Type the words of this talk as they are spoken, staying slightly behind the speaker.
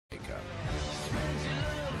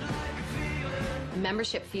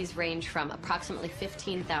Membership fees range from approximately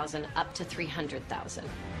 $15,000 up to $300,000.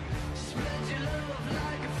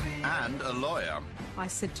 And a lawyer. I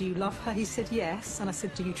said, do you love her? He said, yes. And I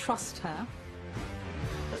said, do you trust her?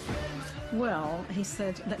 Well, he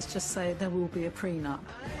said, let's just say there will be a prenup.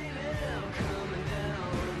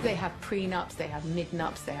 They have prenups, they have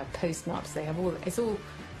midnups, they have postnups, they have all, it's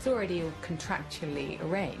already all contractually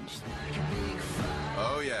arranged.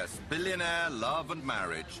 Oh yes, billionaire love and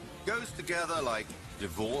marriage goes together like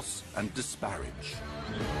divorce and disparage.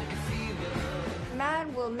 A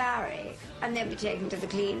man will marry and then be taken to the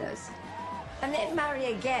cleaners, and then marry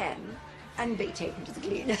again and be taken to the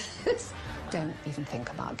cleaners. Don't even think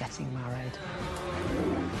about getting married.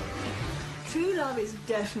 True love is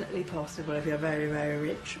definitely possible if you're very, very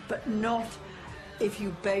rich, but not if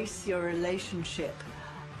you base your relationship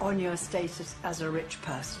on your status as a rich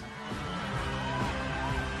person.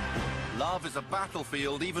 Love is a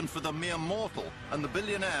battlefield even for the mere mortal, and the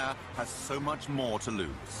billionaire has so much more to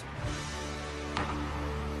lose.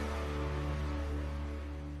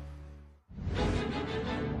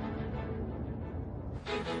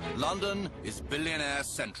 London is billionaire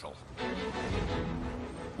central.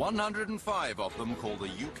 105 of them call the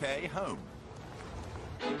UK home.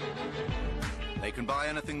 They can buy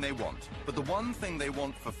anything they want, but the one thing they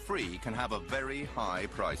want for free can have a very high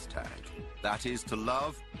price tag. That is to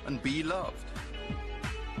love and be loved.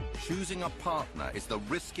 Choosing a partner is the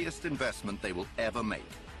riskiest investment they will ever make,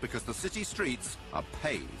 because the city streets are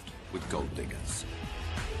paved with gold diggers.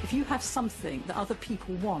 If you have something that other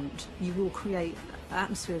people want, you will create an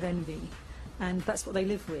atmosphere of envy. And that's what they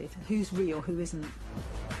live with. Who's real, who isn't.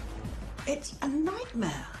 It's a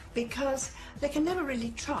nightmare because they can never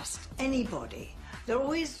really trust anybody. They're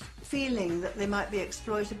always feeling that they might be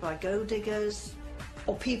exploited by gold diggers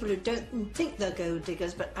or people who don't think they're gold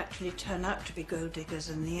diggers but actually turn out to be gold diggers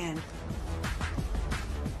in the end.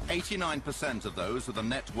 89% of those with a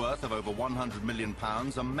net worth of over £100 million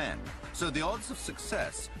are men, so the odds of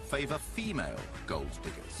success favour female gold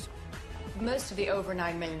diggers. Most of the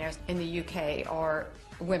overnight millionaires in the UK are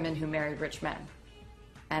women who married rich men,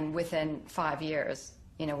 and within 5 years,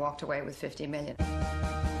 walked away with 50 million.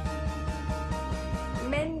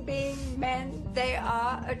 Men being men, they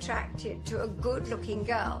are attracted to a good-looking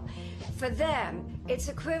girl. For them, it's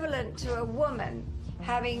equivalent to a woman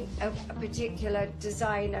having a particular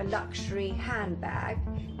designer luxury handbag.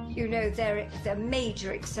 Their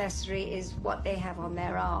major accessory is what they have on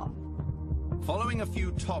their arm. Following a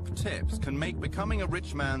few top tips can make becoming a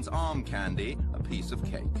rich man's arm candy a piece of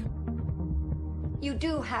cake. You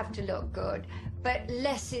do have to look good, but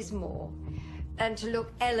less is more. And to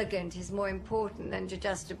look elegant is more important than to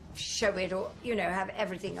just show it or, have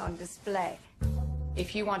everything on display.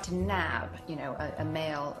 If you want to nab, a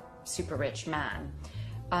male super rich man,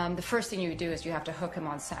 the first thing you do is you have to hook him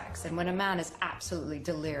on sex. And when a man is absolutely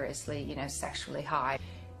deliriously, sexually high,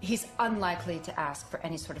 he's unlikely to ask for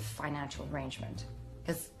any sort of financial arrangement,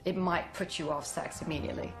 because it might put you off sex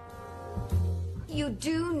immediately. You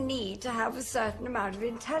do need to have a certain amount of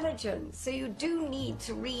intelligence, so you do need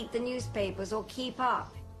to read the newspapers or keep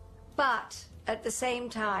up. But at the same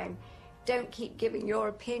time, don't keep giving your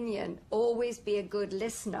opinion. Always be a good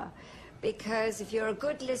listener, because if you're a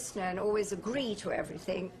good listener and always agree to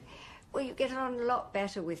everything, well, you get on a lot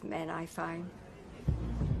better with men, I find.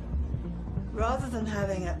 Rather than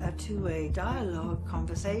having a two-way dialogue,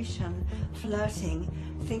 conversation, flirting,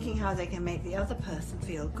 thinking how they can make the other person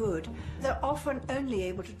feel good, they're often only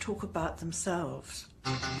able to talk about themselves.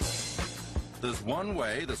 There's one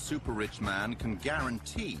way the super-rich man can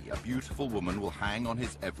guarantee a beautiful woman will hang on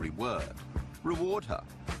his every word. Reward her.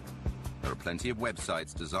 There are plenty of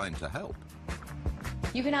websites designed to help.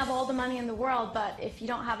 You can have all the money in the world, but if you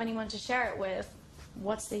don't have anyone to share it with,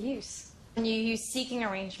 what's the use? When you use seeking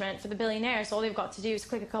arrangement for the billionaires, all they've got to do is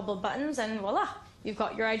click a couple of buttons and voila, you've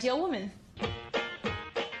got your ideal woman.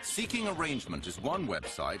 Seeking Arrangement is one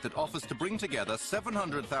website that offers to bring together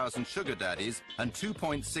 700,000 sugar daddies and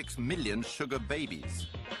 2.6 million sugar babies.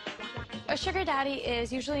 A sugar daddy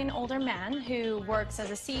is usually an older man who works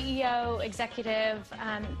as a CEO, executive,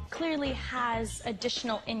 clearly has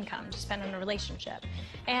additional income to spend on a relationship.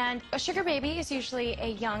 And a sugar baby is usually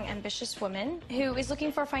a young, ambitious woman who is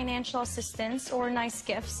looking for financial assistance or nice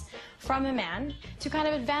gifts from a man to kind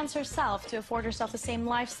of advance herself, to afford herself the same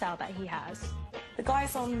lifestyle that he has. The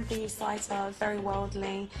guys on these sites are very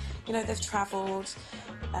worldly, they've travelled.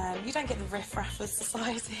 You don't get the riff-raff of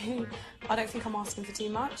society. I don't think I'm asking for too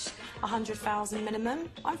much. 100,000 minimum.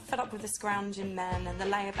 I'm fed up with the scrounging men and the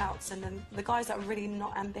layabouts and the guys that are really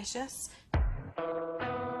not ambitious.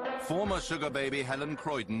 Former sugar baby Helen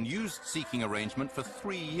Croydon used Seeking Arrangement for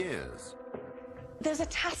 3 years. There's a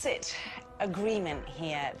tacit agreement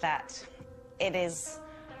here that it is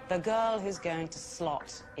the girl who's going to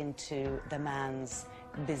slot into the man's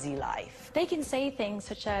busy life. They can say things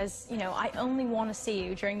such as, you know, I only want to see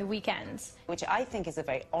you during the weekends. Which I think is a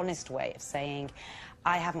very honest way of saying,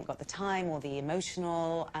 I haven't got the time or the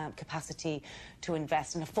emotional capacity to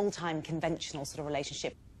invest in a full-time conventional sort of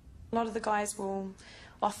relationship. A lot of the guys will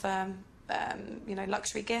offer you know,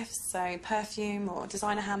 luxury gifts, so perfume or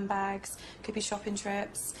designer handbags, could be shopping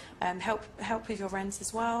trips, help with your rent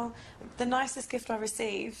as well. The nicest gift I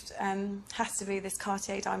received has to be this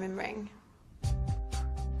Cartier diamond ring.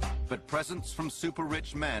 But presents from super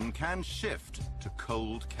rich men can shift to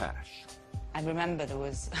cold cash. I remember there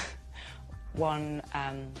was one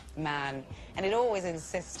man, and he'd always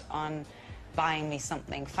insist on buying me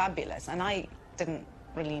something fabulous, and I didn't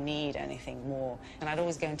really need anything more, and I'd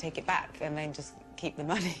always go and take it back and then just keep the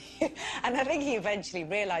money. And I think he eventually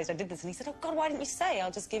realized I did this, and he said, oh God, why didn't you say?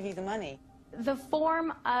 I'll just give you the money. The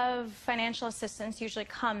form of financial assistance usually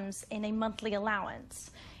comes in a monthly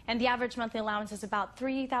allowance, and the average monthly allowance is about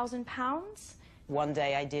 £3,000. One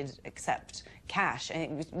day I did accept cash, and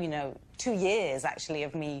it was, you know, 2 years actually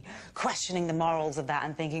of me questioning the morals of that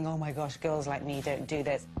and thinking, oh my gosh, girls like me don't do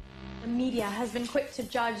this. The media has been quick to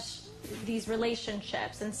judge these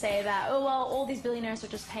relationships and say that, oh, well, all these billionaires are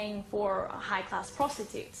just paying for high-class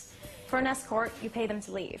prostitutes. For an escort, you pay them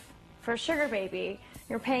to leave. For a sugar baby,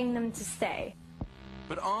 you're paying them to stay.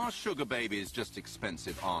 But are sugar babies just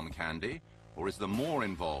expensive arm candy, or is there more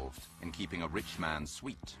involved in keeping a rich man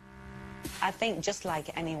sweet? I think just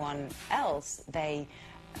like anyone else, they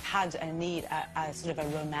had a need, a sort of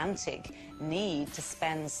a romantic need to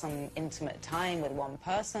spend some intimate time with one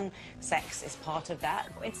person. Sex is part of that.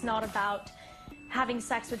 It's not about having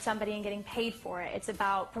sex with somebody and getting paid for it. It's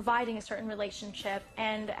about providing a certain relationship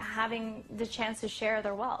and having the chance to share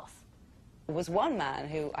their wealth. There was one man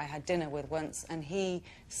who I had dinner with once, and he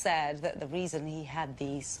said that the reason he had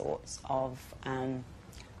these sorts of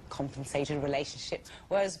compensated relationships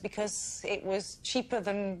was because it was cheaper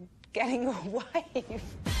than getting a wife.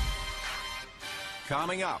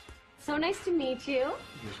 Coming up. So nice to meet you.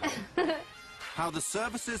 How the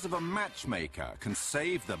services of a matchmaker can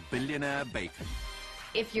save the billionaire bacon.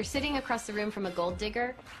 If you're sitting across the room from a gold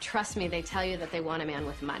digger, trust me, they tell you that they want a man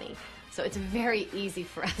with money. So it's very easy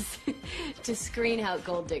for us to screen out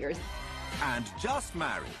gold diggers. And just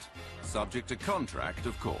married. Subject to contract,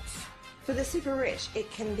 of course. For the super rich,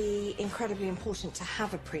 it can be incredibly important to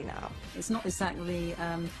have a prenup. It's not exactly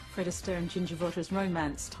Fred Astaire and Ginger Rogers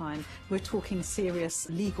romance time. We're talking serious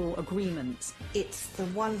legal agreements. It's the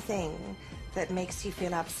one thing that makes you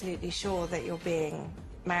feel absolutely sure that you're being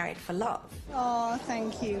married for love. Oh,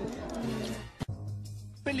 thank you.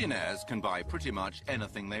 Billionaires can buy pretty much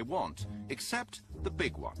anything they want, except the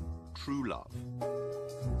big one, true love.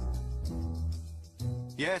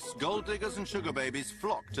 Yes, gold diggers and sugar babies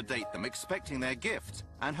flock to date them, expecting their gift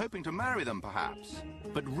and hoping to marry them, perhaps.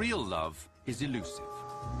 But real love is elusive.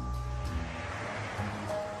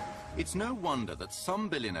 It's no wonder that some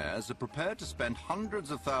billionaires are prepared to spend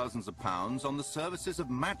hundreds of thousands of pounds on the services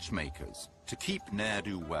of matchmakers to keep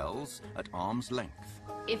ne'er-do-wells at arm's length.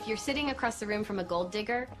 If you're sitting across the room from a gold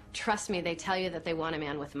digger, trust me, they tell you that they want a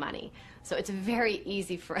man with money. So it's very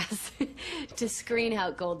easy for us to screen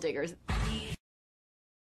out gold diggers.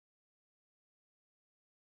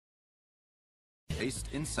 Based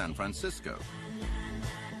in San Francisco.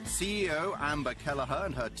 CEO Amber Kelleher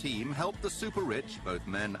and her team help the super rich, both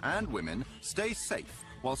men and women, stay safe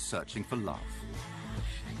while searching for love.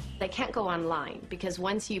 They can't go online because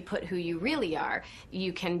once you put who you really are,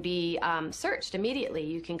 you can be searched immediately.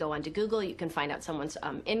 You can go onto Google, you can find out someone's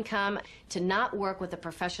income. To not work with a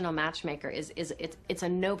professional matchmaker it's a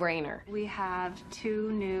no-brainer. We have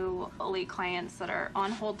 2 new elite clients that are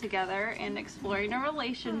on hold together and exploring a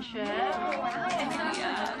relationship.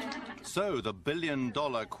 So the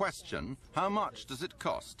billion-dollar question, how much does it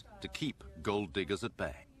cost to keep gold diggers at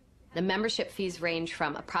bay? The membership fees range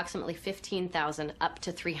from approximately $15,000 up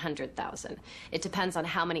to $300,000. It depends on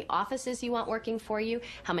how many offices you want working for you,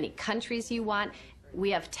 how many countries you want.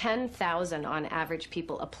 We have 10,000 on average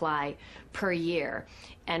people apply per year,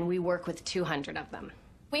 and we work with 200 of them.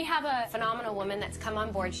 We have a phenomenal woman that's come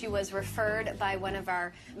on board. She was referred by one of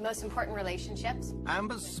our most important relationships.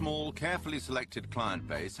 Amber's small, carefully selected client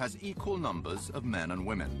base has equal numbers of men and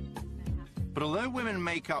women. But although women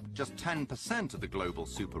make up just 10% of the global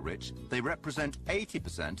super rich, they represent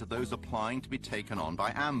 80% of those applying to be taken on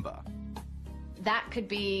by Amber. that could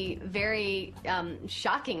be very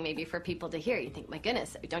shocking maybe for people to hear. You think, my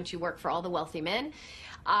goodness, don't you work for all the wealthy men?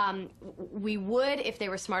 We would if they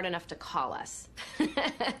were smart enough to call us.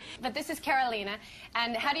 But this is Carolina,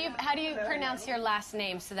 and how do you pronounce your last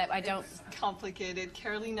name so that I don't... It's complicated.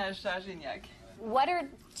 Carolina Żarzyniak. What are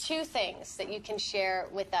two things that you can share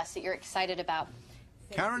with us that you're excited about?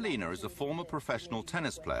 Carolina is a former professional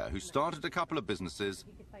tennis player who started a couple of businesses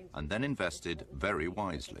and then invested very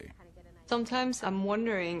wisely. Sometimes I'm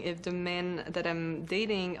wondering if the men that I'm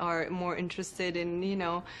dating are more interested in, you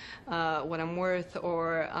know, what I'm worth,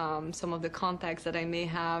 or some of the contacts that I may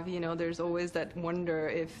have. You know, there's always that wonder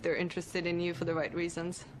if they're interested in you for the right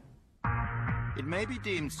reasons. It may be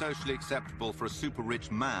deemed socially acceptable for a super-rich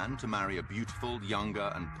man to marry a beautiful,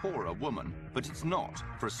 younger and poorer woman, but it's not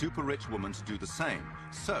for a super-rich woman to do the same.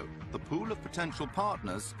 So, the pool of potential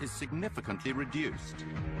partners is significantly reduced.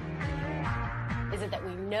 Is it that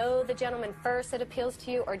we know the gentleman first that appeals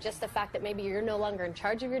to you, or just the fact that maybe you're no longer in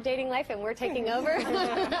charge of your dating life and we're taking over?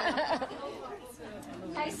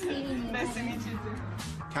 Nice meeting you. Nice to meet you too.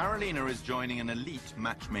 Carolina is joining an elite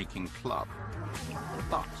matchmaking club.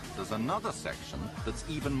 But there's another section that's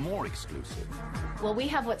even more exclusive. Well, we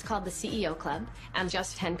have what's called the CEO Club, and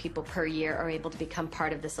just 10 people per year are able to become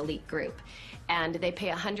part of this elite group. And they pay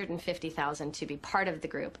 $150,000 to be part of the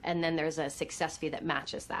group, and then there's a success fee that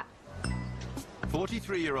matches that.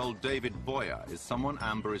 43-year-old David Boyer is someone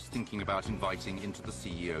Amber is thinking about inviting into the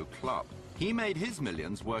CEO Club. He made his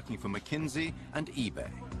millions working for McKinsey and eBay.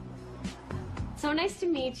 So nice to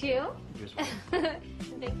meet you.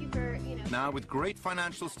 Thank you for, Now, with great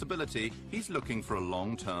financial stability, he's looking for a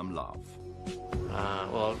long-term love.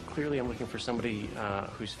 Well, clearly I'm looking for somebody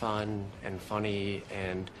who's fun and funny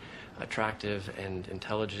and attractive and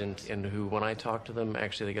intelligent, and who, when I talk to them,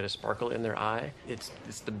 actually they get a sparkle in their eye. It's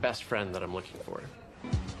the best friend that I'm looking for.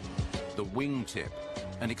 The Wingtip,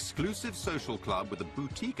 an exclusive social club with a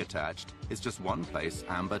boutique attached, is just one place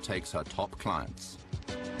Amber takes her top clients.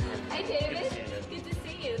 Hi, David. Good to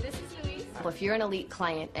see you. This is Louise. If you're an elite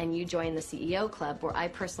client and you join the CEO Club, where I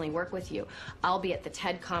personally work with you, I'll be at the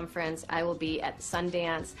TED conference, I will be at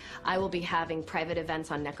Sundance, I will be having private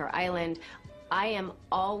events on Necker Island. I am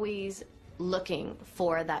always looking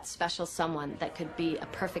for that special someone that could be a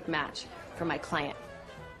perfect match for my client.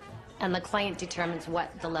 And the client determines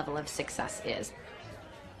what the level of success is.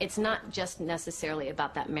 It's not just necessarily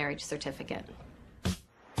about that marriage certificate.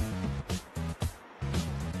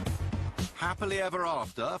 Happily ever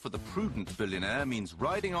after for the prudent billionaire means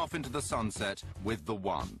riding off into the sunset with the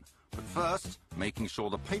one. But first, making sure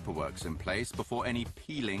the paperwork's in place before any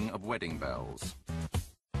pealing of wedding bells.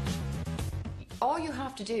 All you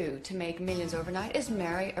have to do to make millions overnight is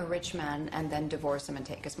marry a rich man and then divorce him and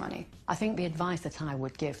take his money. I think the advice that I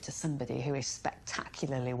would give to somebody who is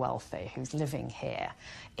spectacularly wealthy, who's living here,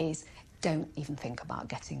 is don't even think about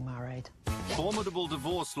getting married. Formidable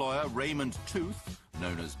divorce lawyer Raymond Tooth,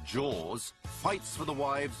 known as Jaws, fights for the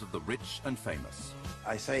wives of the rich and famous.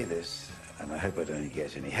 I say this, and I hope I don't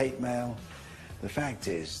get any hate mail. The fact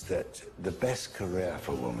is that the best career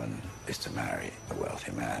for a woman is to marry a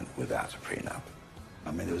wealthy man without a prenup.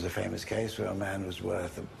 I mean, there was a famous case where a man was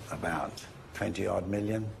worth about 20-odd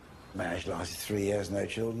million. Marriage lasted 3 years, no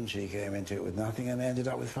children. She came into it with nothing and ended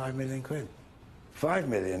up with 5 million quid. 5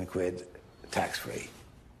 million quid tax-free.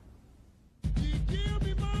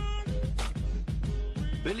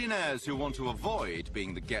 Billionaires who want to avoid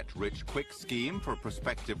being the get-rich-quick scheme for a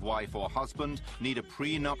prospective wife or husband need a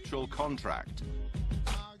prenuptial contract.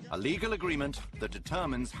 A legal agreement that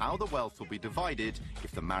determines how the wealth will be divided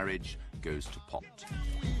if the marriage goes to pot.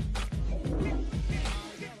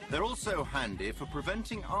 They're also handy for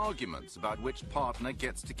preventing arguments about which partner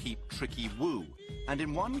gets to keep tricky woo, and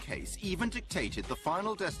in one case even dictated the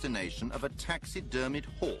final destination of a taxidermied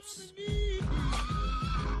horse.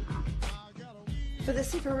 For the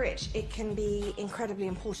super rich, it can be incredibly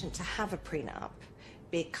important to have a prenup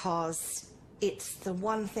because it's the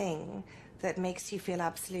one thing that makes you feel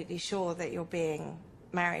absolutely sure that you're being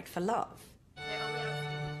married for love.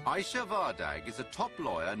 Aisha Vardag is a top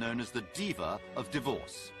lawyer known as the diva of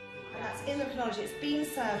divorce. And that's in the chronology. It's been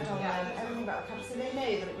served on them, everything about the couple, so they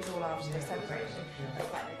know that it was all after they separated.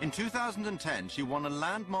 In 2010, she won a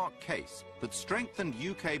landmark case that strengthened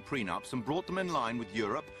UK prenups and brought them in line with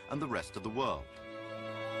Europe and the rest of the world.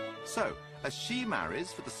 So, as she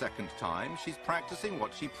marries for the second time, she's practicing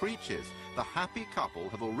what she preaches. The happy couple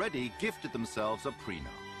have already gifted themselves a prenup.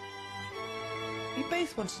 We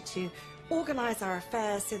both wanted to organise our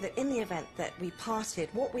affairs so that in the event that we parted,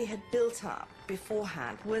 what we had built up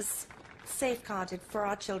beforehand was safeguarded for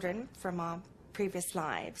our children from our previous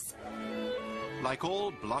lives. Like all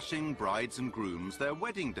blushing brides and grooms, their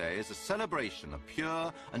wedding day is a celebration of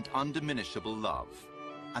pure and undiminishable love.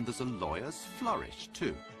 And there's a lawyer's flourish,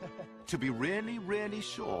 too. To be really, really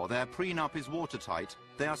sure their prenup is watertight,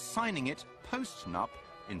 they are signing it post-nup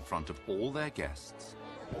in front of all their guests.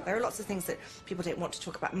 There are lots of things that people don't want to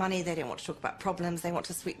talk about money, they don't want to talk about problems, they want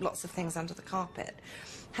to sweep lots of things under the carpet.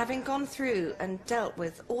 Having gone through and dealt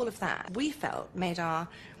with all of that, we felt made our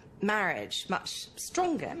marriage much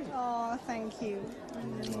stronger. Oh, thank you.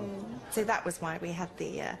 So that was why we had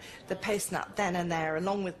the post-nup then and there,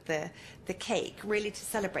 along with the cake, really to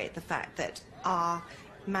celebrate the fact that our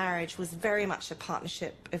marriage was very much a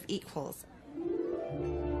partnership of equals.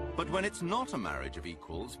 But when it's not a marriage of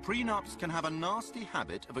equals, prenups can have a nasty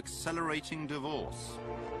habit of accelerating divorce.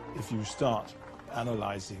 If you start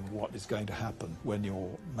analysing what is going to happen when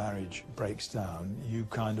your marriage breaks down, you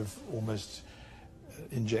kind of almost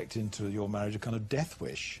inject into your marriage a kind of death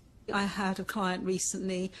wish. I had a client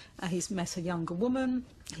recently, he's met a younger woman,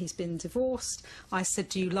 he's been divorced. I said,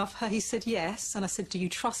 do you love her? He said, yes. And I said, do you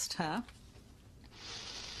trust her?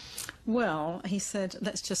 Well, he said,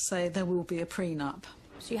 let's just say there will be a prenup.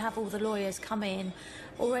 So you have all the lawyers come in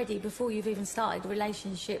already before you've even started the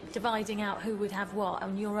relationship, dividing out who would have what,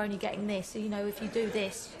 and you're only getting this. So, you know, if you do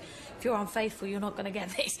this, if you're unfaithful, you're not going to get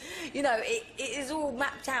this. You know, it is all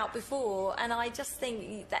mapped out before, and I just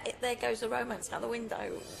think that there goes the romance out the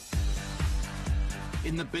window.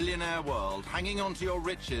 In the billionaire world, hanging on to your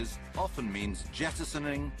riches often means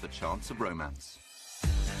jettisoning the chance of romance.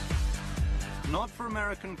 Not for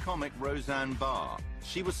American comic Roseanne Barr.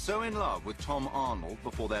 She was so in love with Tom Arnold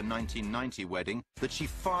before their 1990 wedding that she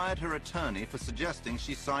fired her attorney for suggesting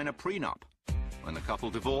she sign a prenup. When the couple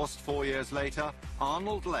divorced 4 years later,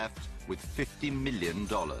 Arnold left with $50 million.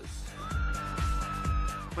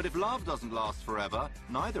 But if love doesn't last forever,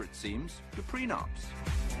 neither, it seems, do prenups.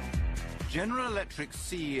 General Electric's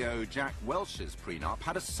CEO Jack Welch's prenup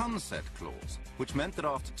had a sunset clause, which meant that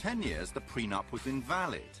after 10 years, the prenup was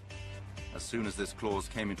invalid. As soon as this clause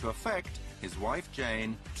came into effect, his wife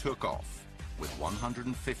Jane took off with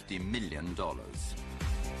 $150 million.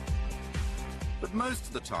 But most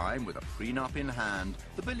of the time, with a prenup in hand,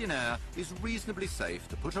 the billionaire is reasonably safe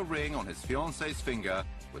to put a ring on his fiancée's finger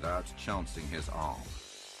without chancing his arm.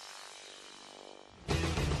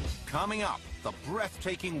 Coming up, the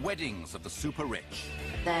breathtaking weddings of the super rich.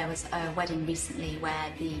 There was a wedding recently where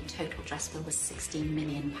the total dress bill was £16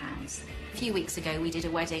 million. A few weeks ago, we did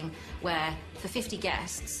a wedding where, for 50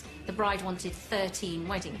 guests, the bride wanted 13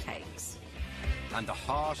 wedding cakes. And the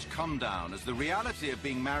harsh come down as the reality of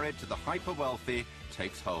being married to the hyper-wealthy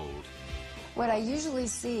takes hold. What I usually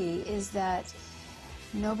see is that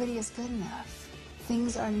nobody is good enough.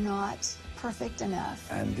 Things are not perfect enough.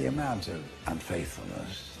 And the amount of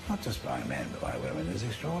unfaithfulness, not just by men but by women, is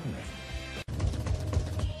extraordinary.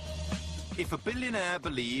 If a billionaire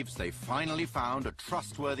believes they finally found a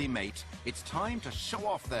trustworthy mate, it's time to show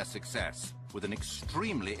off their success with an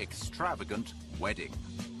extremely extravagant wedding.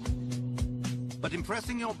 But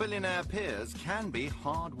impressing your billionaire peers can be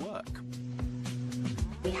hard work.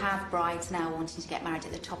 We have brides now wanting to get married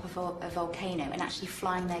at the top of a volcano and actually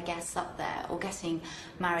flying their guests up there, or getting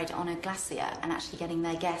married on a glacier and actually getting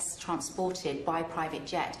their guests transported by private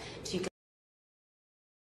jet to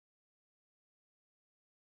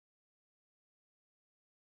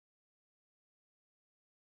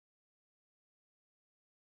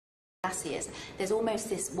glaciers. There's almost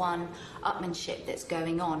this one upmanship that's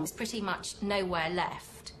going on. There's pretty much nowhere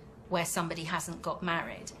left where somebody hasn't got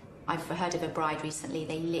married. I've heard of a bride recently,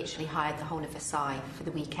 they literally hired the whole of Versailles for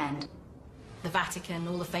the weekend. The Vatican,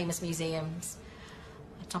 all the famous museums,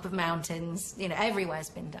 the top of mountains, you know, everywhere's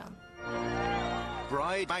been done.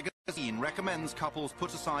 Bride magazine recommends couples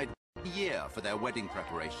put aside a year for their wedding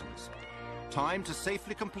preparations. Time to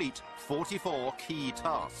safely complete 44 key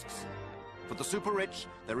tasks. For the super rich,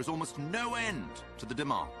 there is almost no end to the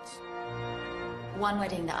demands. One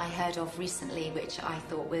wedding that I heard of recently, which I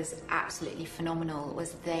thought was absolutely phenomenal,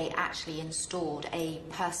 was they actually installed a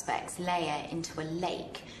perspex layer into a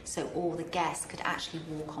lake so all the guests could actually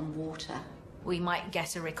walk on water. We might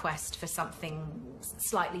get a request for something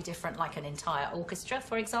slightly different, like an entire orchestra,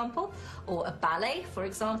 for example, or a ballet, for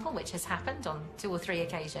example, which has happened on 2 or 3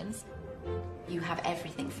 occasions. You have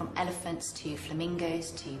everything from elephants to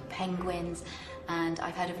flamingos to penguins, and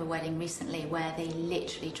I've heard of a wedding recently where they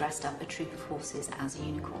literally dressed up a troop of horses as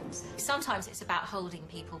unicorns. Sometimes it's about holding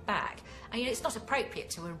people back, and you know, it's not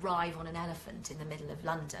appropriate to arrive on an elephant in the middle of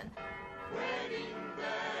London. Wedding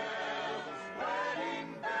bells,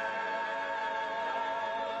 wedding bells.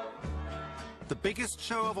 the biggest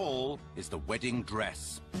show of all is the wedding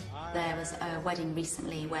dress. There was a wedding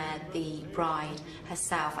recently where the bride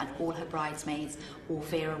herself and all her bridesmaids, all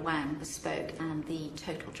Vera Wang, bespoke, and the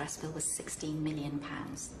total dress bill was £16 million.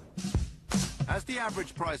 As the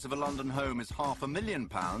average price of a London home is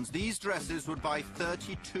 £500,000, these dresses would buy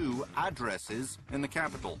 32 addresses in the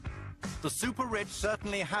capital. The super rich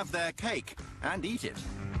certainly have their cake and eat it.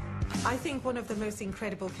 I think one of the most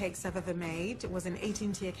incredible cakes I've ever made was an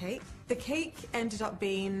 18-tier cake. The cake ended up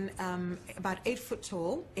being about 8 foot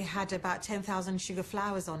tall. It had about 10,000 sugar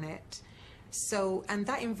flowers on it. So, and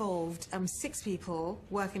that involved 6 people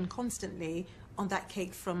working constantly on that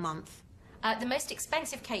cake for a month. The most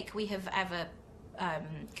expensive cake we have ever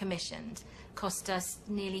commissioned cost us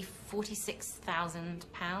nearly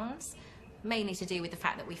 £46,000. Mainly to do with the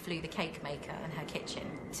fact that we flew the cake maker and her kitchen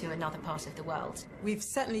to another part of the world. We've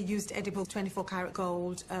certainly used edible 24-karat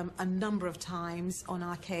gold a number of times on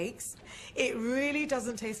our cakes. It really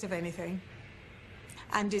doesn't taste of anything.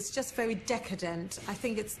 And it's just very decadent. I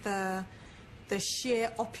think it's the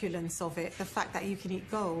sheer opulence of it, the fact that you can eat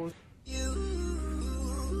gold.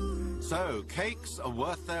 So, cakes are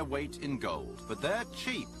worth their weight in gold, but they're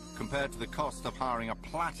cheap compared to the cost of hiring a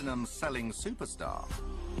platinum-selling superstar.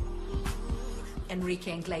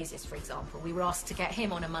 Enrique Iglesias, for example, we were asked to get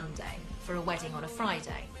him on a Monday for a wedding on a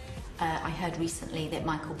Friday. I heard recently that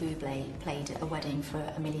Michael Bublé played at a wedding for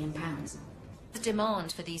 £1 million. The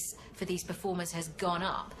demand for these performers has gone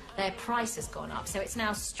up. Their price has gone up, so it's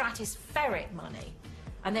now stratospheric money.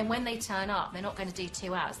 And then when they turn up, they're not going to do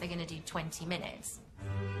 2 hours, they're going to do 20 minutes.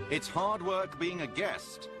 It's hard work being a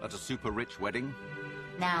guest at a super rich wedding.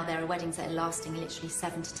 Now there are weddings that are lasting literally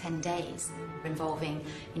 7 to 10 days, involving,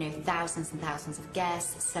 you know, thousands and thousands of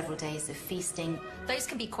guests, several days of feasting. Those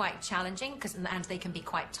can be quite challenging, and they can be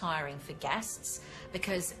quite tiring for guests,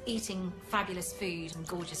 because eating fabulous food and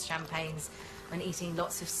gorgeous champagnes and eating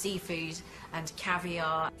lots of seafood and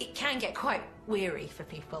caviar, it can get quite weary for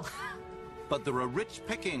people. But there are rich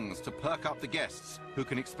pickings to perk up the guests, who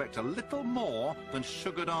can expect a little more than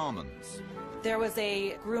sugared almonds. There was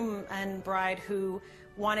a groom and bride who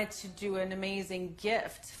wanted to do an amazing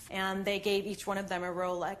gift, and they gave each one of them a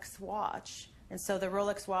Rolex watch. And so the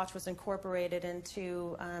Rolex watch was incorporated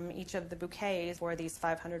into each of the bouquets for these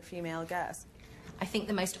 500 female guests. I think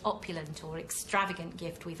the most opulent or extravagant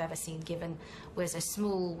gift we've ever seen given was a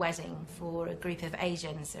small wedding for a group of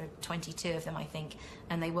Asians. There are 22 of them, I think,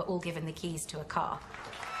 and they were all given the keys to a car.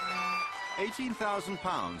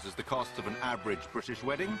 £18,000 is the cost of an average British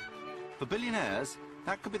wedding. For billionaires,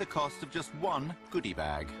 that could be the cost of just one goodie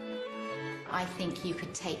bag. I think you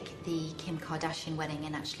could take the Kim Kardashian wedding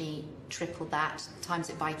and actually triple that, times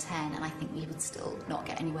it by 10, and I think we would still not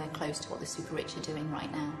get anywhere close to what the super rich are doing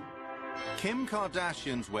right now. Kim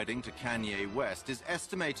Kardashian's wedding to Kanye West is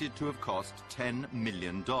estimated to have cost $10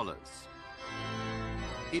 million.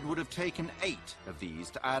 It would have taken 8 of these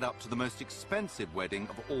to add up to the most expensive wedding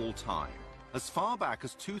of all time. As far back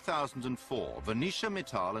as 2004, Venetia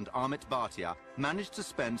Mittal and Amit Bhatia managed to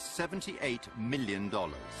spend $78 million.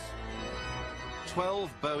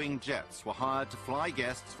 12 Boeing jets were hired to fly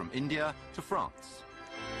guests from India to France.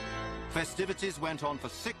 Festivities went on for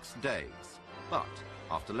 6 days, but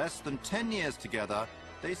after less than 10 years together,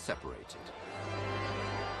 they separated.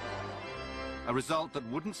 A result that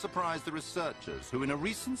wouldn't surprise the researchers, who in a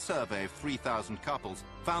recent survey of 3,000 couples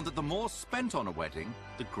found that the more spent on a wedding,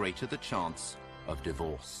 the greater the chance of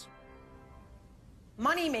divorce.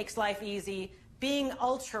 Money makes life easy. Being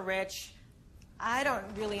ultra rich, I don't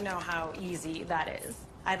really know how easy that is.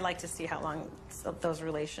 I'd like to see how long those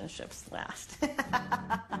relationships last.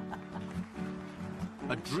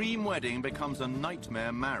 A dream wedding becomes a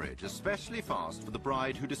nightmare marriage, especially fast for the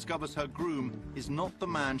bride who discovers her groom is not the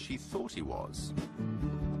man she thought he was.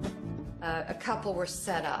 A couple were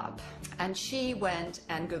set up, and she went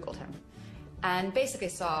and Googled him, and basically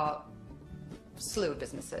saw a slew of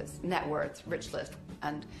businesses, net worth, rich list,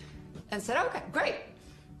 and said, okay, great.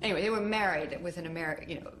 Anyway, they were married within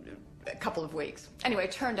a couple of weeks. Anyway,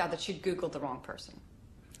 it turned out that she'd Googled the wrong person,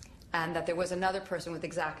 and that there was another person with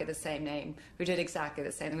exactly the same name who did exactly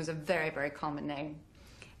the same. It was a very, very common name.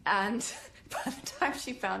 And by the time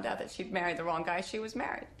she found out that she'd married the wrong guy, she was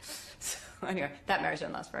married. So anyway, that marriage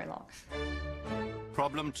didn't last very long.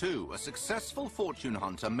 Problem 2, a successful fortune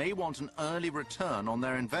hunter may want an early return on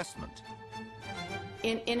their investment.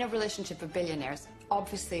 In a relationship of billionaires,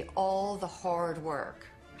 obviously all the hard work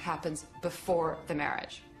happens before the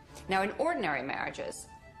marriage. Now, in ordinary marriages,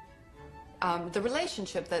 the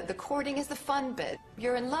relationship, the courting is the fun bit.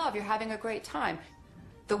 You're in love, you're having a great time.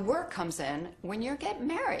 The work comes in when you get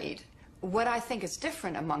married. What I think is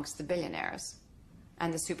different amongst the billionaires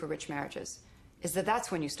and the super rich marriages is that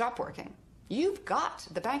that's when you stop working. You've got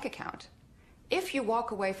the bank account. If you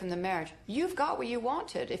walk away from the marriage, you've got what you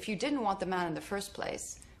wanted. If you didn't want the man in the first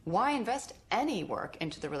place, why invest any work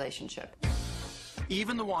into the relationship?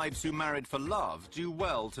 Even the wives who married for love do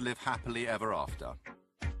well to live happily ever after.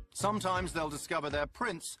 Sometimes they'll discover their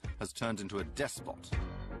prince has turned into a despot.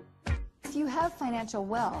 If you have financial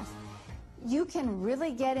wealth, you can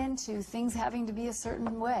really get into things having to be a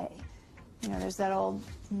certain way. You know, there's that old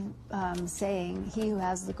saying, he who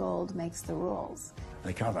has the gold makes the rules.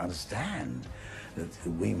 They can't understand that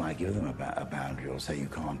we might give them a boundary or say, you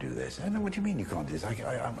can't do this. I don't know, what do you mean you can't do this?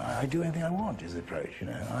 I do anything I want, is the approach, you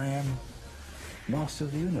know. I am master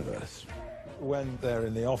of the universe. When they're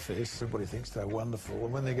in the office, everybody thinks they're wonderful,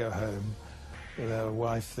 and when they go home, their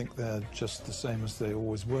wife think they're just the same as they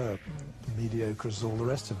always were, mediocre as all the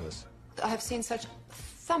rest of us. I have seen such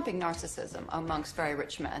thumping narcissism amongst very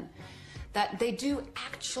rich men that they do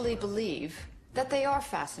actually believe that they are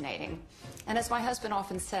fascinating. And as my husband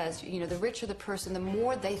often says, you know, the richer the person, the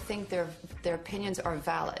more they think their opinions are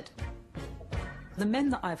valid. The men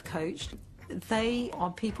that I've coached, they are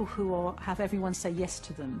people who have everyone say yes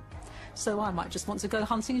to them. So I might just want to go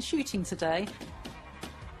hunting and shooting today.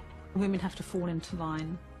 Women have to fall into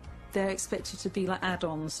line. They're expected to be like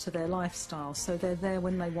add-ons to their lifestyle, so they're there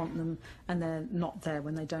when they want them and they're not there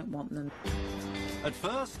when they don't want them. At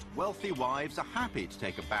first, wealthy wives are happy to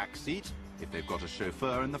take a back seat if they've got a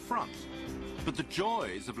chauffeur in the front. But the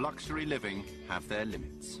joys of luxury living have their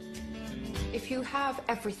limits. If you have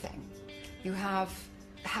everything, you have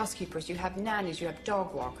housekeepers, you have nannies, you have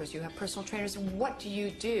dog walkers, you have personal trainers, what do you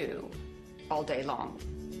do all day long?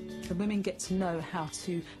 The women get to know how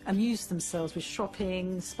to amuse themselves with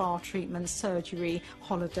shopping, spa treatments, surgery,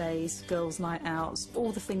 holidays, girls' night outs,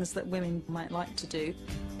 all the things that women might like to do.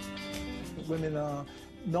 Women are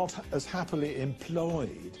not as happily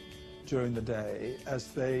employed during the day as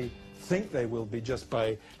they think they will be just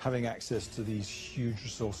by having access to these huge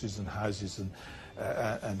resources and houses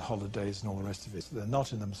and holidays and all the rest of it. They're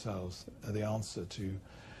not in themselves the answer to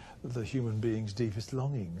the human being's deepest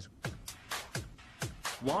longings.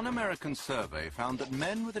 One American survey found that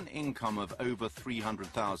men with an income of over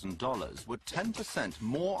 $300,000 were 10%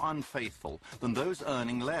 more unfaithful than those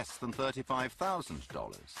earning less than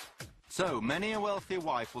 $35,000. So many a wealthy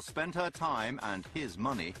wife will spend her time and his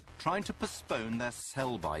money trying to postpone their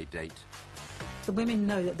sell-by date. The women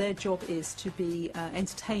know that their job is to be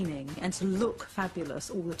entertaining and to look fabulous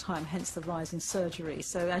all the time, hence the rise in surgery.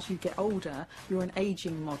 So as you get older, you're an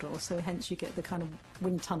ageing model, so hence you get the kind of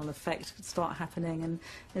wind tunnel effect start happening, and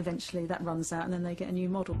eventually that runs out and then they get a new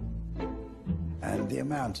model. And the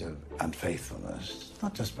amount of unfaithfulness,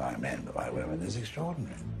 not just by men but by women, is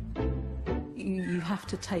extraordinary. You have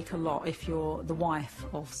to take a lot if you're the wife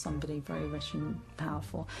of somebody very rich and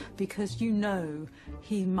powerful, because you know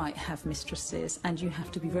he might have mistresses and you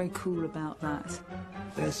have to be very cool about that.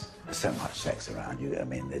 There's so much sex around you. I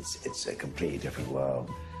mean, it's a completely different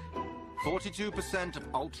world. 42% of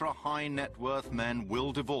ultra-high net worth men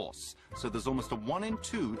will divorce, so there's almost a 1 in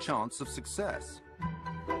 2 chance of success.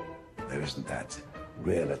 There isn't that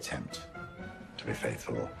real attempt to be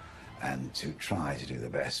faithful and to try to do the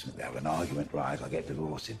best. They have an argument, right, I'll get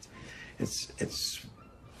divorced. It's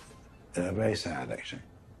very sad, actually,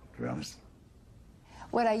 to be honest.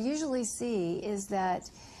 What I usually see is that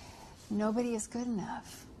nobody is good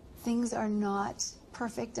enough. Things are not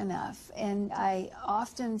perfect enough. And I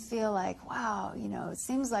often feel like, wow, you know, it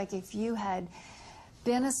seems like if you had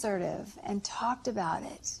been assertive and talked about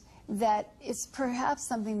it, that it's perhaps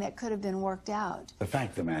something that could have been worked out. The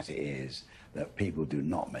fact of the matter is that people do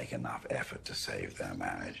not make enough effort to save their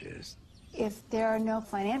marriages. If there are no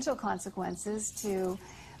financial consequences to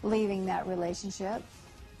leaving that relationship,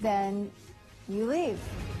 then you leave.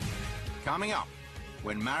 Coming up,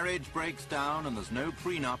 when marriage breaks down and there's no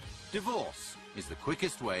prenup, divorce is the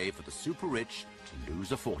quickest way for the super rich to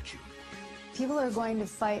lose a fortune. People are going to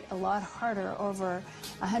fight a lot harder over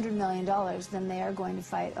 $100 million than they are going to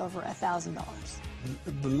fight over $1,000.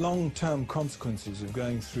 The long-term consequences of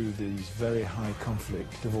going through these very high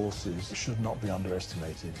conflict divorces should not be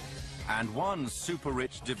underestimated. And one super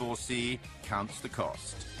rich divorcee counts the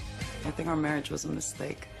cost. I think our marriage was a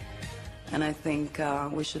mistake, and I think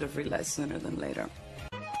we should have realized sooner than later.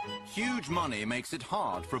 Huge money makes it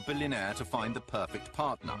hard for a billionaire to find the perfect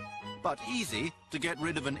partner, but easy to get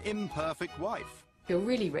rid of an imperfect wife. If you're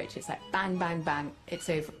really rich, it's like bang, bang, bang, it's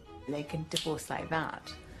over. They can divorce like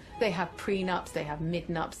that. They have prenups, they have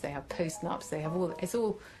mid-nups, they have post-nups, they have all, it's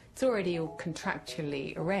already all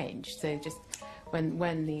contractually arranged. So just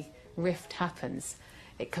when the rift happens,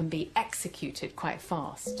 it can be executed quite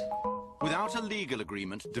fast. Without a legal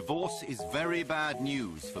agreement, divorce is very bad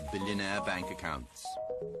news for billionaire bank accounts.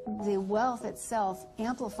 The wealth itself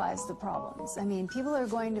amplifies the problems. I mean, people are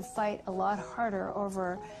going to fight a lot harder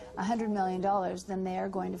over $100 million than they are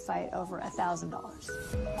going to fight over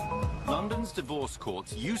 $1,000. London's divorce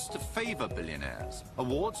courts used to favor billionaires.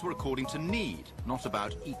 Awards were according to need, not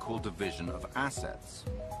about equal division of assets.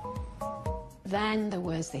 Then there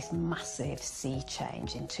was this massive sea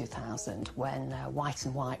change in 2000 when White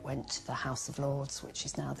and White went to the House of Lords, which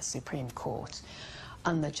is now the Supreme Court,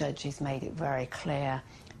 and the judges made it very clear,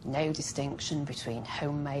 no distinction between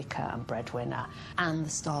homemaker and breadwinner, and the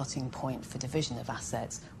starting point for division of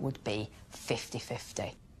assets would be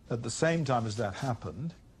 50-50. At the same time as that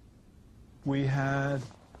happened, we had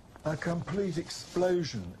a complete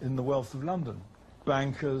explosion in the wealth of London.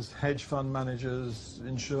 Bankers, hedge fund managers,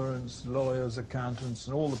 insurance, lawyers, accountants,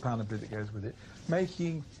 and all the panoply that goes with it,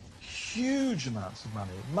 making huge amounts of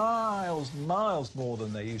money, miles more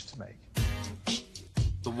than they used to make.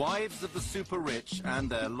 The wives of the super rich and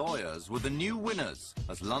their lawyers were the new winners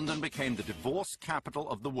as London became the divorce capital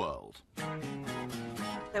of the world.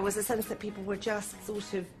 There was a sense that people were just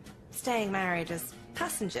sort of staying married as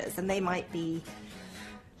passengers, and they might be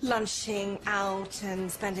lunching out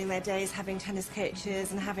and spending their days having tennis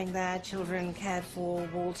coaches and having their children cared for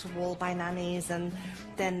wall to wall by nannies, and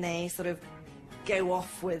then they sort of go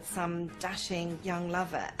off with some dashing young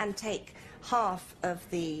lover and take half of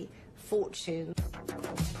the fortune.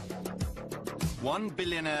 One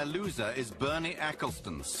billionaire loser is Bernie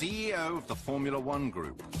Ecclestone, CEO of the Formula One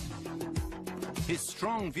Group. His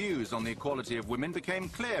strong views on the equality of women became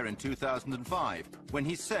clear in 2005 when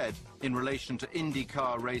he said, in relation to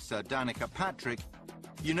IndyCar racer Danica Patrick,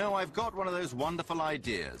 "You know, I've got one of those wonderful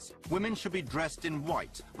ideas. Women should be dressed in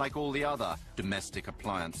white, like all the other domestic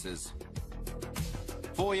appliances."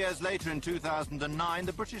 4 years later, in 2009,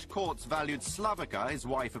 the British courts valued Slavica, his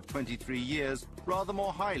wife of 23 years, rather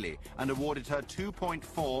more highly and awarded her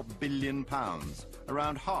 £2.4 billion,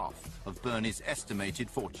 around half of Bernie's estimated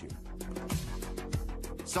fortune.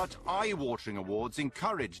 Such eye-watering awards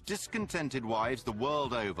encourage discontented wives the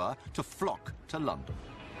world over to flock to London.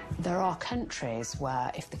 There are countries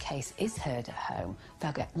where if the case is heard at home,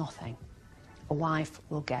 they'll get nothing. A wife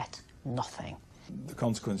will get nothing. The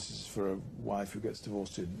consequences for a wife who gets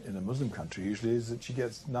divorced in a Muslim country usually is that she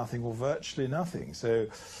gets nothing or virtually nothing. So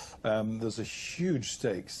there's a huge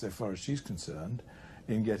stakes, so far as she's concerned,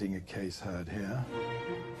 in getting a case heard here.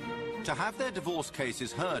 To have their divorce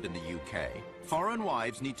cases heard in the UK, foreign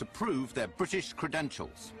wives need to prove their British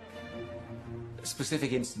credentials.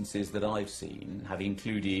 Specific instances that I've seen have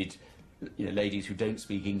included ladies who don't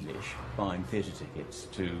speak English buying theatre tickets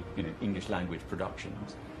to English language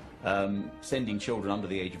productions, sending children under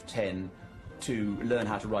the age of 10 to learn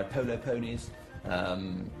how to ride polo ponies,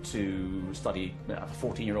 to study a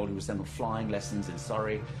 14-year-old who was sent on flying lessons in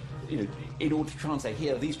Surrey, in order to try and say,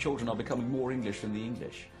 here, these children are becoming more English than the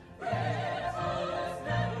English.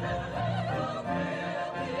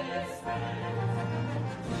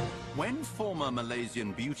 When former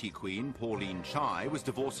Malaysian beauty queen Pauline Chai was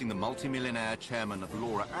divorcing the multimillionaire chairman of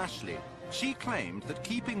Laura Ashley, she claimed that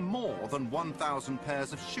keeping more than 1,000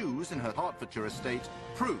 pairs of shoes in her Hertfordshire estate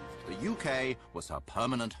proved the UK was her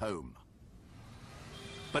permanent home.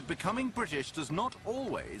 But becoming British does not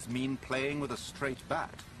always mean playing with a straight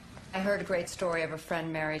bat. I heard a great story of a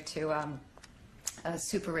friend married to a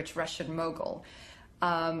super rich Russian mogul,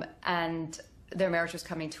 and their marriage was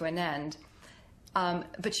coming to an end.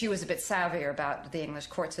 But she was a bit savvier about the English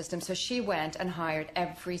court system, so she went and hired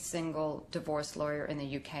every single divorce lawyer in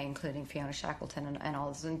the UK, including Fiona Shackleton and all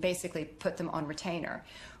this, and basically put them on retainer.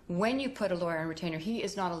 When you put a lawyer on retainer, he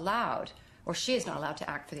is not allowed, or she is not allowed to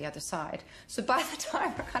act for the other side. So by the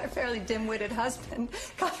time her kind of fairly dim-witted husband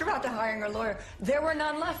got around to hiring her lawyer, there were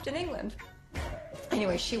none left in England.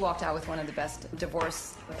 Anyway, she walked out with one of the best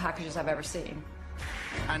divorce packages I've ever seen.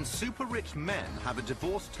 And super rich men have a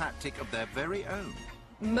divorce tactic of their very own.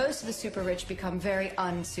 Most of the super rich become very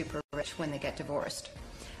unsuper rich when they get divorced.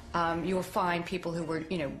 You will find people who were,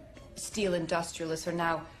 steel industrialists are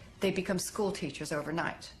now, they become school teachers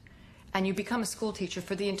overnight. And you become a school teacher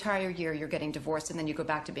for the entire year, you're getting divorced, and then you go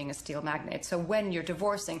back to being a steel magnate. So when you're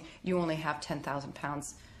divorcing, you only have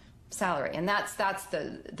 £10,000 salary, and that's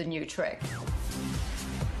the new trick.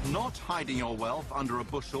 Not hiding your wealth under a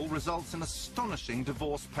bushel results in astonishing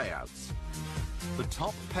divorce payouts. The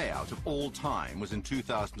top payout of all time was in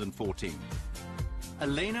 2014.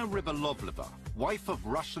 Elena Rybolovleva, wife of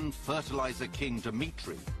Russian fertilizer king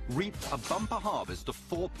Dmitry, reaped a bumper harvest of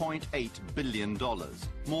 $4.8 billion,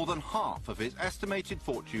 more than half of his estimated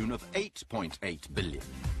fortune of $8.8 billion.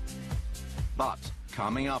 But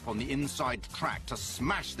coming up on the inside track to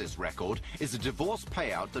smash this record is a divorce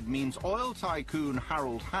payout that means oil tycoon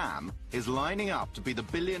Harold Hamm is lining up to be the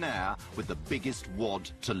billionaire with the biggest wad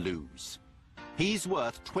to lose. He's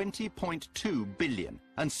worth $20.2 billion,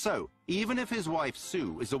 and so, even if his wife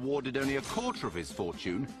Sue is awarded only a quarter of his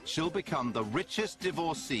fortune, she'll become the richest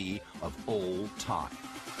divorcee of all time.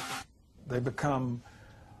 They become,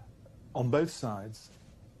 on both sides,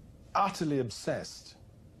 utterly obsessed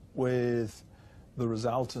with the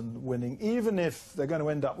result and winning, even if they're going to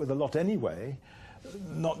end up with a lot anyway,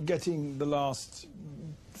 not getting the last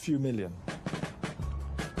few million.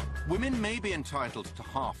 Women may be entitled to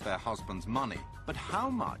half their husband's money, but how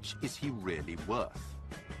much is he really worth?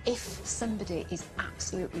 If somebody is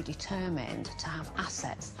absolutely determined to have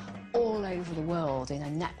assets all over the world in a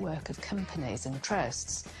network of companies and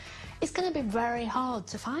trusts, it's going to be very hard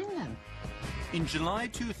to find them. In July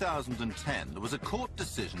 2010, there was a court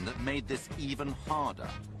decision that made this even harder.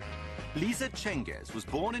 Lisa Cengiz was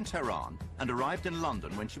born in Tehran and arrived in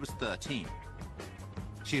London when she was 13.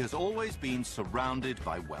 She has always been surrounded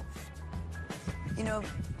by wealth. You know,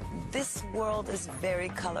 this world is very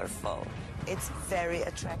colorful. It's very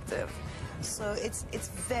attractive. So it's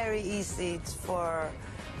very easy for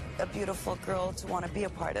a beautiful girl to want to be a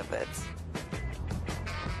part of it.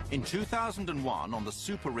 In 2001, on the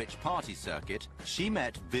super-rich party circuit, she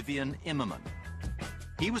met Vivian Immerman.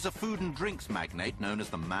 He was a food and drinks magnate known as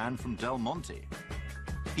the Man from Del Monte.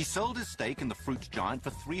 He sold his stake in the fruit giant for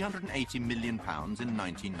 £380 million in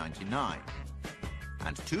 1999.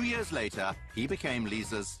 And 2 years later, he became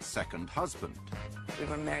Lisa's second husband. We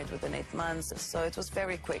were married within 8 months, so it was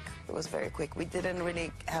very quick. It was very quick. We didn't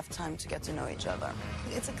really have time to get to know each other.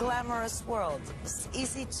 It's a glamorous world. It's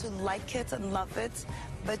easy to like it and love it,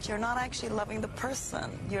 but you're not actually loving the person.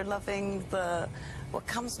 You're loving what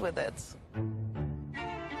comes with it.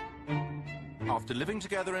 After living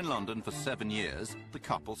together in London for 7 years, the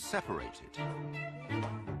couple separated.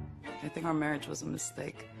 I think our marriage was a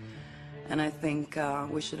mistake, and I think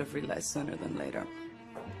we should have realized sooner than later.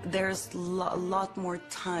 There's a lot more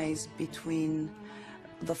ties between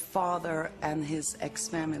the father and his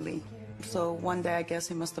ex-family. So one day, I guess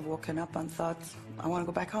he must have woken up and thought, I want to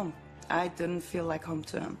go back home. I didn't feel like home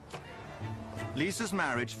to him. Lisa's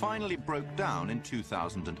marriage finally broke down in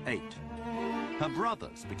 2008. Her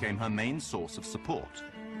brothers became her main source of support.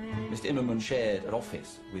 Mr. Immerman shared an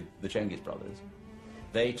office with the Cengiz brothers.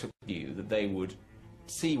 They took the view that they would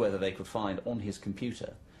see whether they could find on his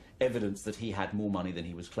computer evidence that he had more money than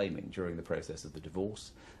he was claiming during the process of the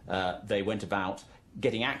divorce. They went about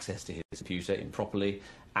getting access to his computer improperly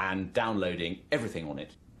and downloading everything on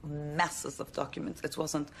it. Masses of documents. It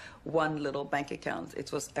wasn't one little bank account.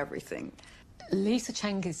 It was everything. Lisa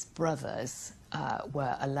Cengiz's brothers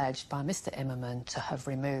were alleged by Mr. Immerman to have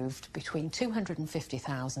removed between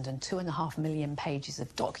 250,000 and 2.5 million pages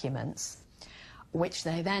of documents, which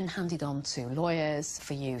they then handed on to lawyers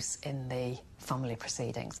for use in the family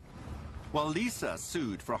proceedings. While Lisa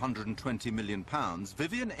sued for £120 million,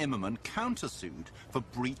 Vivian Immerman countersued for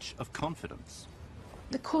breach of confidence.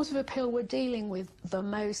 The Court of Appeal were dealing with the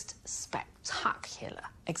most spectacular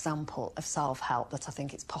example of self-help that I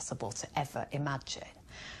think it's possible to ever imagine.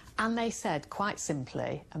 And they said quite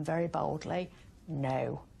simply and very boldly,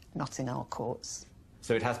 no, not in our courts.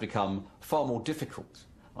 So it has become far more difficult,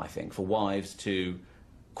 I think, for wives to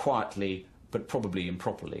quietly, but probably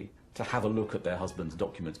improperly, to have a look at their husband's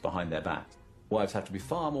documents behind their back. Wives have to be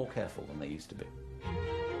far more careful than they used to be.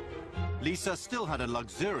 Lisa still had a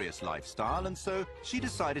luxurious lifestyle, and so she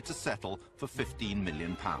decided to settle for £15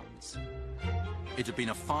 million. It had been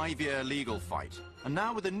a 5-year legal fight, and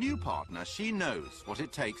now with a new partner, she knows what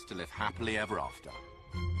it takes to live happily ever after.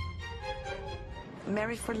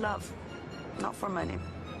 Marry for love, not for money.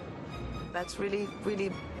 That's really,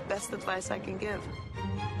 really best advice I can give.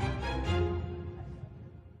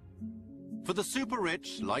 For the super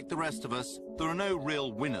rich, like the rest of us, there are no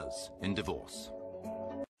real winners in divorce.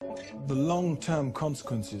 The long-term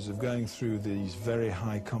consequences of going through these very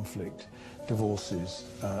high conflict divorces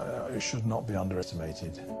should not be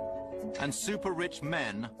underestimated. And super rich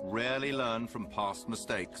men rarely learn from past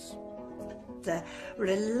mistakes. They're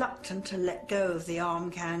reluctant to let go of the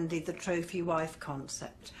arm candy, the trophy wife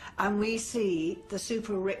concept. And we see the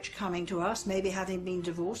super rich coming to us, maybe having been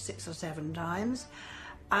divorced 6 or 7 times,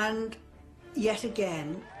 and yet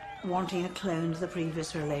again wanting a clone of the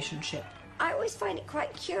previous relationship. I always find it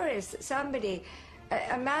quite curious that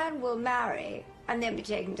a man will marry and then be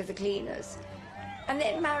taken to the cleaners, and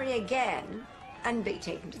then marry again and be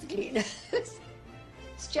taken to the cleaners.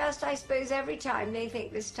 It's just, I suppose, every time they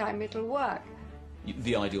think this time it'll work.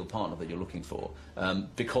 the ideal partner that you're looking for,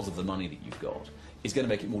 because of the money that you've got, is going to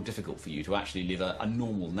make it more difficult for you to actually live a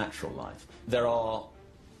normal, natural life. There are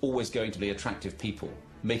always going to be attractive people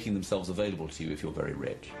making themselves available to you if you're very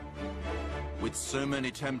rich. With so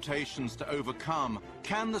many temptations to overcome,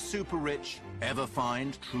 can the super rich ever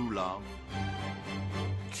find true love?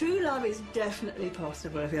 True love is definitely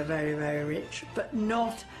possible if you're very, very rich, but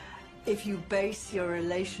not if you base your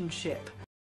relationship